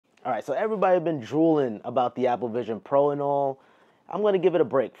All right, so everybody been drooling about the Apple Vision Pro and all. I'm gonna give it a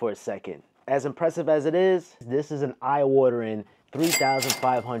break for a second. As impressive as it is, this is an eye-watering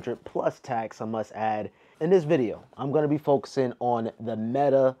 3,500 plus tax, I must add. In this video, I'm gonna be focusing on the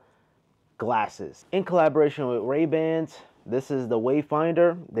Meta Glasses. In collaboration with Ray-Bans, this is the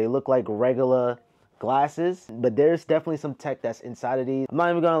Wayfinder. They look like regular glasses, but there's definitely some tech that's inside of these. I'm not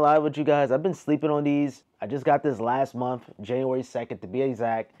even gonna lie with you guys, I've been sleeping on these. I just got this last month, January 2nd to be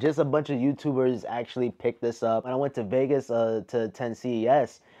exact. Just a bunch of YouTubers actually picked this up. When I went to Vegas to attend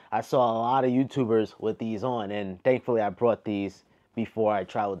CES, I saw a lot of YouTubers with these on, and thankfully I brought these before I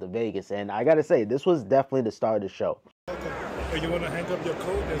traveled to Vegas. And I gotta say, this was definitely the start of the show. Oh, you want to hang up your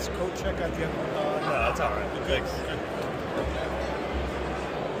coat? There's coat check at the end. No, that's all right. Thanks.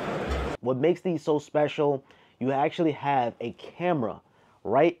 What makes these so special, you actually have a camera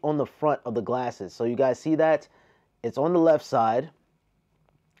right on the front of the glasses. So you guys see that? It's on the left side,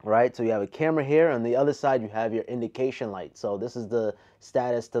 right? So you have a camera here. On the other side, you have your indication light. So this is the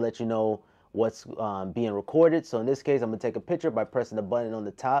status to let you know what's being recorded. So in this case, I'm gonna take a picture by pressing the button on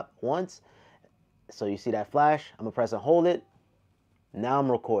the top once. So you see that flash, I'm gonna press and hold it. Now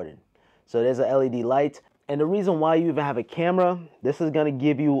I'm recording. So there's a LED light. And the reason why you even have a camera, this is gonna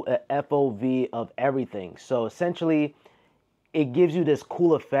give you a FOV of everything. So essentially, it gives you this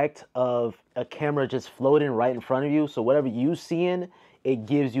cool effect of a camera just floating right in front of you. So whatever you seeing, it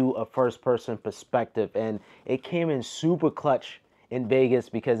gives you a first person perspective. And it came in super clutch in Vegas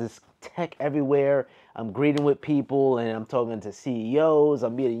because it's tech everywhere. I'm greeting with people and I'm talking to CEOs,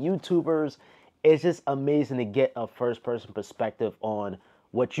 I'm meeting YouTubers. It's just amazing to get a first person perspective on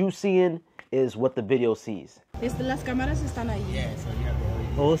what you seeing is what the video sees. Las cámaras están ahí. Yeah, so you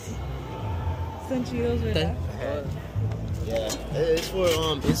have the LED. Son chidos, ¿verdad? Yeah, it's for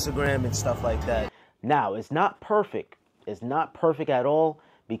Instagram and stuff like that. Now, it's not perfect. It's not perfect at all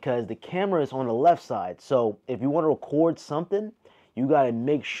because the camera is on the left side. So if you want to record something, you got to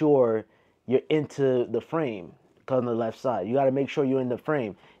make sure you're into the frame on the left side. You got to make sure you're in the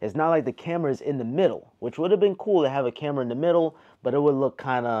frame. It's not like the camera is in the middle, which would have been cool to have a camera in the middle, but it would look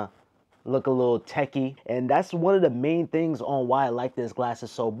a little techie. And that's one of the main things on why I like this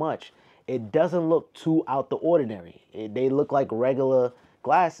glasses so much. It doesn't look too out the ordinary. They look like regular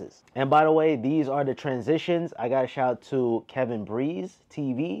glasses. And by the way, these are the transitions. I got a shout out to Kevin Breeze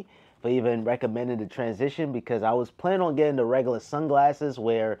TV for even recommending the transition because I was planning on getting the regular sunglasses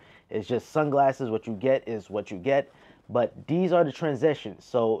where it's just sunglasses. What you get is what you get. But these are the transitions.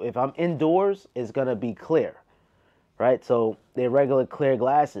 So if I'm indoors, it's gonna be clear, right? So they're regular clear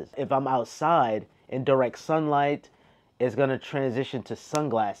glasses. If I'm outside in direct sunlight, it's gonna transition to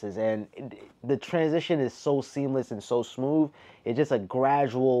sunglasses, and the transition is so seamless and so smooth. It's just a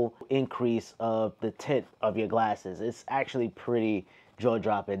gradual increase of the tint of your glasses. It's actually pretty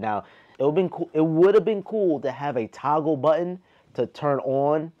jaw-dropping. Now, it would have been cool to have a toggle button to turn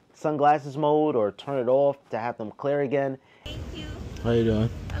on sunglasses mode or turn it off to have them clear again. Thank you. How you doing?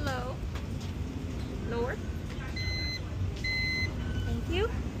 Hello. Lower. Thank you.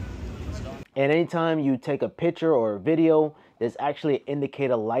 And anytime you take a picture or a video, there's actually an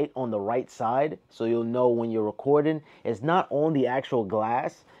indicator light on the right side, so you'll know when you're recording. It's not on the actual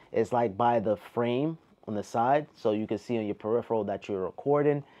glass, it's like by the frame on the side, so you can see on your peripheral that you're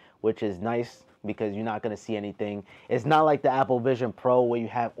recording, which is nice because you're not gonna see anything. It's not like the Apple Vision Pro where you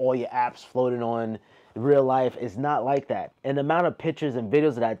have all your apps floating on real life. It's not like that. And the amount of pictures and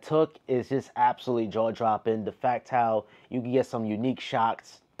videos that I took is just absolutely jaw-dropping. The fact how you can get some unique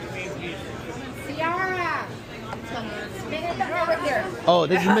shots. Oh,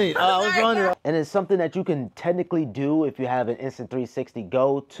 this is me. I was wondering. And it's something that you can technically do if you have an Insta360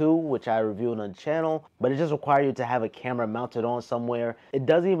 Go 2, which I reviewed on the channel, but it just requires you to have a camera mounted on somewhere. It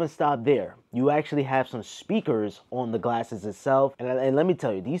doesn't even stop there. You actually have some speakers on the glasses itself. And let me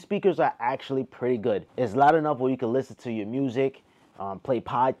tell you, these speakers are actually pretty good. It's loud enough where you can listen to your music, play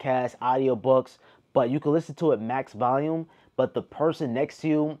podcasts, audiobooks, but you can listen to it max volume, but the person next to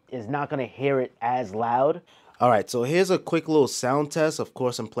you is not gonna hear it as loud. All right, so here's a quick little sound test. Of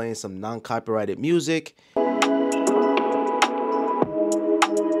course, I'm playing some non-copyrighted music.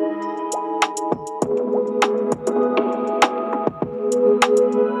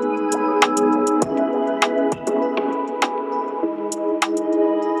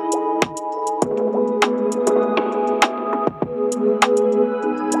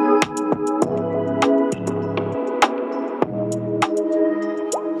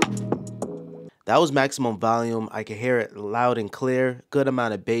 That was maximum volume. I can hear it loud and clear. Good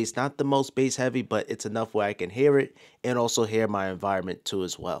amount of bass. Not the most bass heavy, but it's enough where I can hear it and also hear my environment too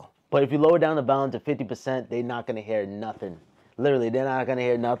as well. But if you lower down the volume to 50%, they're not going to hear nothing. Literally, they're not gonna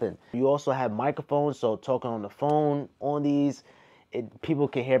hear nothing. You also have microphones, so talking on the phone on these, people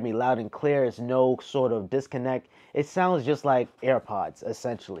can hear me loud and clear. It's no sort of disconnect. It sounds just like AirPods,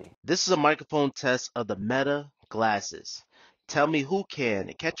 essentially. This is a microphone test of the Meta Glasses. Tell me who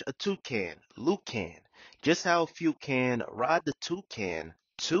can catch a toucan, Luke can. Just how few can ride the toucan,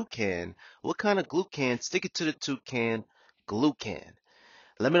 toucan. What kind of glue can stick it to the toucan, glue can.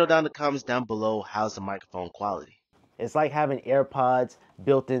 Let me know down in the comments down below, how's the microphone quality. It's like having AirPods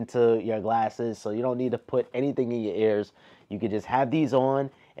built into your glasses, so you don't need to put anything in your ears. You can just have these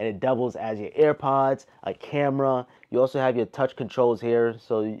on, and it doubles as your AirPods, a camera. You also have your touch controls here,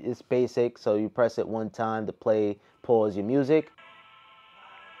 so it's basic. So you press it one time to play, pause your music.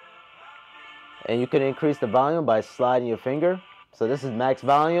 And you can increase the volume by sliding your finger. So this is max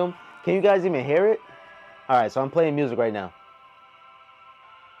volume. Can you guys even hear it? All right, so I'm playing music right now.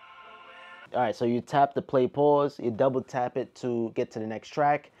 All right, so you tap to play pause, you double tap it to get to the next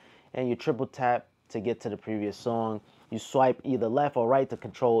track, and you triple tap to get to the previous song. You swipe either left or right to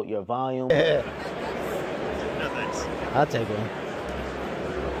control your volume. Yeah. No, thanks. I'll take one.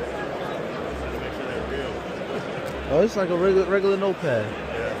 Make sure they're real. Oh, it's like a regular notepad.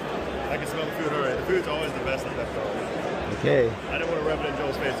 Yeah. I can smell the food already. The food's always the best at that call. Okay. I didn't want to rub it in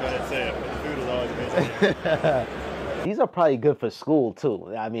Joel's face, so I didn't say it, but the food was always amazing. These are probably good for school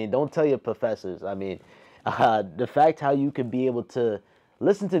too. I mean, don't tell your professors. I mean, the fact how you can be able to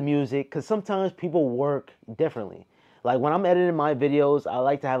listen to music, because sometimes people work differently. Like when I'm editing my videos, I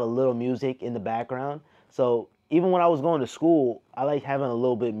like to have a little music in the background. So even when I was going to school, I like having a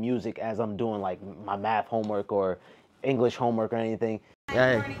little bit of music as I'm doing like my math homework or English homework or anything.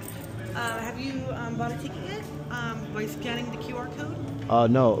 Yeah. Have you bought a ticket yet by scanning the QR code?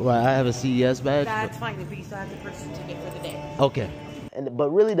 No, I have a CES badge. That's fine, but you still have to purchase a ticket for the day. Okay. But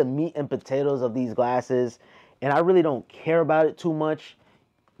really the meat and potatoes of these glasses, and I really don't care about it too much.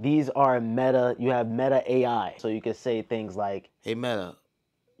 These are Meta, you have Meta AI. So you can say things like, hey Meta,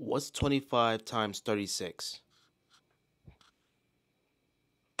 what's 25 times 36?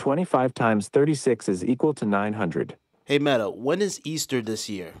 25 times 36 is equal to 900. Hey Meta, when is Easter this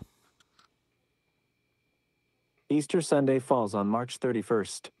year? Easter Sunday falls on March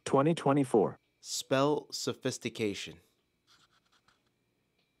 31st, 2024. Spell sophistication.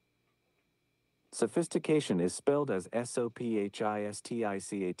 Sophistication is spelled as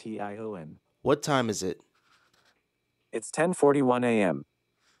SOPHISTICATION. What time is it? It's 10:41 a.m.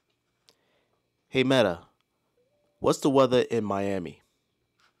 Hey Meta, what's the weather in Miami?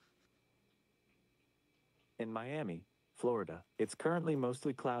 In Miami, Florida, it's currently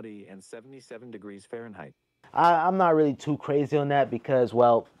mostly cloudy and 77 degrees Fahrenheit. I'm not really too crazy on that because,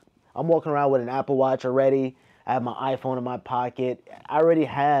 well, I'm walking around with an Apple Watch already. I have my iPhone in my pocket. I already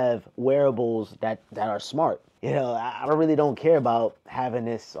have wearables that are smart. You know, I really don't care about having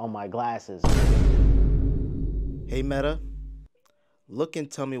this on my glasses. Hey Meta, look and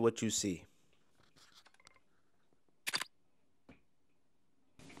tell me what you see.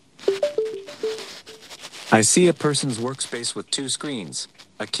 I see a person's workspace with two screens,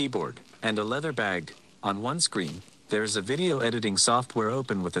 a keyboard, and a leather bag. On one screen, there's a video editing software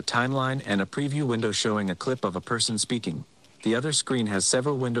open with a timeline and a preview window showing a clip of a person speaking. The other screen has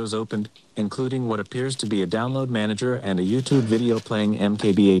several windows opened, including what appears to be a download manager and a YouTube video playing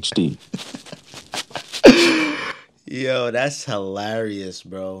MKBHD. Yo, that's hilarious,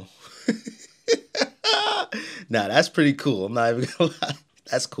 bro. Nah, that's pretty cool. I'm not even gonna lie.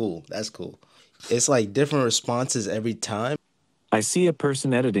 That's cool. That's cool. It's like different responses every time. I see a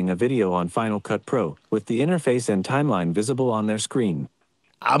person editing a video on Final Cut Pro, with the interface and timeline visible on their screen.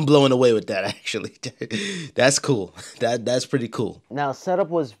 I'm blown away with that, actually. That's cool. That's pretty cool. Now, setup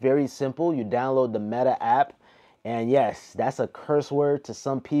was very simple. You download the Meta app, and yes, that's a curse word to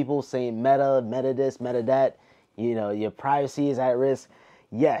some people, saying Meta, Meta this, Meta that. You know, your privacy is at risk.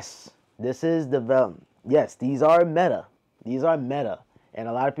 Yes, this is development. Yes, these are Meta. These are Meta. And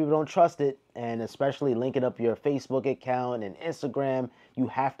a lot of people don't trust it, and especially linking up your Facebook account and Instagram, you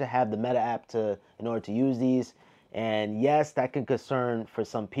have to have the Meta app in order to use these. And yes, that can concern for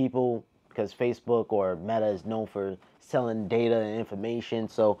some people because Facebook or Meta is known for selling data and information.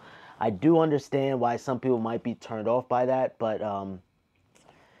 So I do understand why some people might be turned off by that, but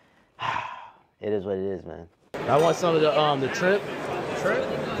it is what it is, man. I want some of the trip. Trip?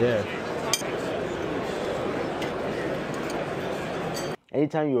 Yeah.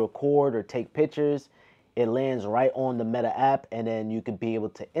 Anytime you record or take pictures, it lands right on the Meta app, and then you can be able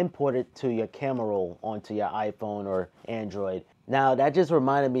to import it to your camera roll onto your iPhone or Android. Now, that just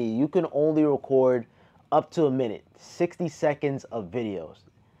reminded me, you can only record up to a minute, 60 seconds of videos.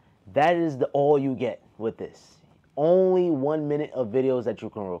 That is all you get with this. only 1 minute of videos that you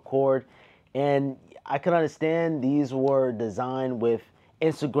can record. And I can understand these were designed with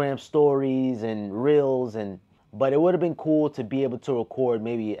Instagram stories and reels, but it would have been cool to be able to record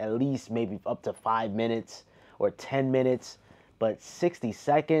maybe at least maybe up to 5 minutes or 10 minutes. But 60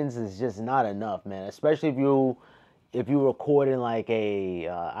 seconds is just not enough, man. Especially if you record in like a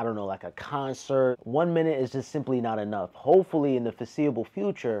I don't know, like a concert. 1 minute is just simply not enough. Hopefully in the foreseeable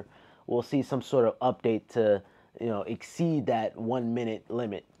future, we'll see some sort of update to, exceed that 1 minute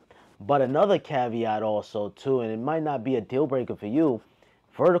limit. But another caveat also too, and it might not be a deal breaker for you,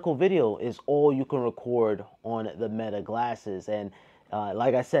 vertical video is all you can record on the Meta glasses. And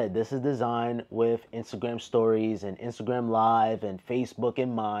like I said, this is designed with Instagram stories and Instagram Live and Facebook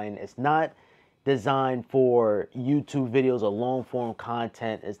in mind. It's not designed for YouTube videos or long form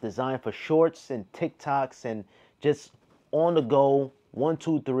content. It's designed for shorts and TikToks and just on the go, 1,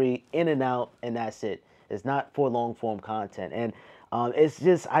 2, 3, in and out, and that's it. It's not for long form content. And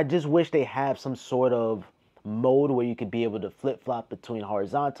I just wish they have some sort of mode where you could be able to flip flop between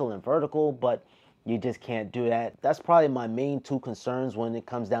horizontal and vertical, but you just can't do that. That's probably my main two concerns when it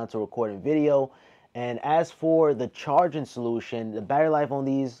comes down to recording video. And as for the charging solution, the battery life on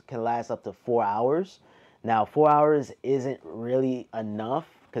these can last up to 4 hours. Now, 4 hours isn't really enough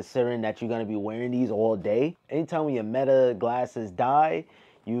considering that you're going to be wearing these all day. Anytime when your Meta glasses die,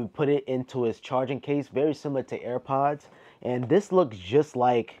 you put it into its charging case, very similar to AirPods. And this looks just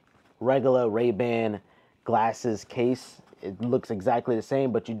like regular Ray-Ban glasses case. It looks exactly the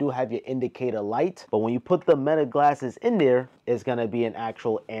same, but you do have your indicator light. But when you put the Meta glasses in there, it's gonna be an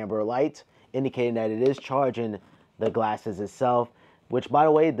actual amber light, indicating that it is charging the glasses itself, which by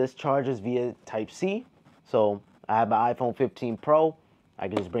the way, this charges via Type-C. So I have my iPhone 15 Pro. I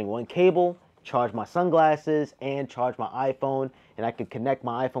can just bring one cable, charge my sunglasses, and charge my iPhone, and I can connect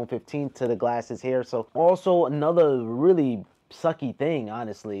my iPhone 15 to the glasses here. So also another really sucky thing,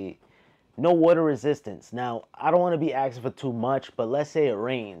 honestly, no water resistance. Now, I don't want to be asking for too much, but let's say it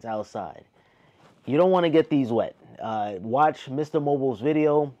rains outside. You don't want to get these wet. Watch Mr. Mobile's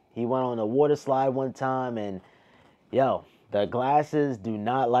video. He went on a water slide one time, and yo, the glasses do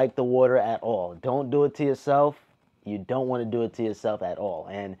not like the water at all. Don't do it to yourself. You don't want to do it to yourself at all.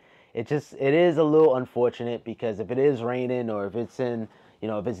 And it is a little unfortunate because if it is raining or if it's if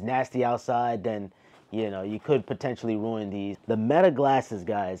it's nasty outside, then, you could potentially ruin these. The Meta glasses,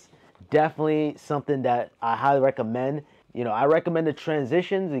 guys, definitely something that I highly recommend. I recommend the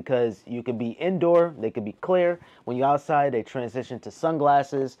transitions because you could be indoor, they could be clear. When you're outside, they transition to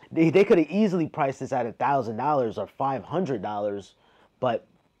sunglasses. They could have easily priced this at $1,000 or $500, but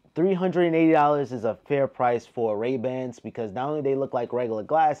 $380 is a fair price for Ray-Bans because not only they look like regular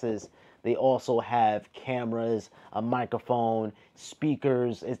glasses, they also have cameras, a microphone,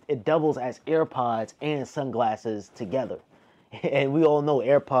 speakers. It doubles as AirPods and sunglasses together. And we all know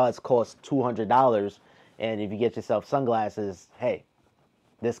AirPods cost $200. And if you get yourself sunglasses, hey,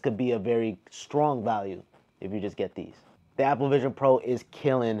 this could be a very strong value if you just get these. The Apple Vision Pro is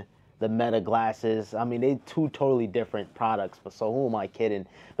killing the Meta glasses. I mean, they two totally different products, but so who am I kidding?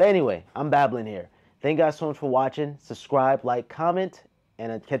 But anyway, I'm babbling here. Thank you guys so much for watching. Subscribe, like, comment,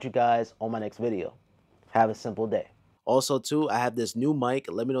 and I'll catch you guys on my next video. Have a simple day. Also, too, I have this new mic.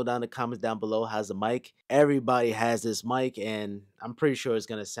 Let me know down in the comments down below how's the mic. Everybody has this mic, and I'm pretty sure it's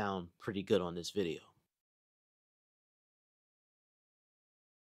going to sound pretty good on this video.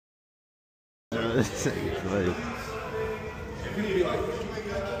 Yeah,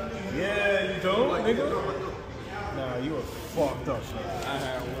 you don't, nigga? Nah, you were fucked up, son. I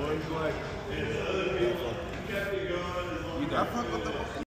had one black. You got fucked up.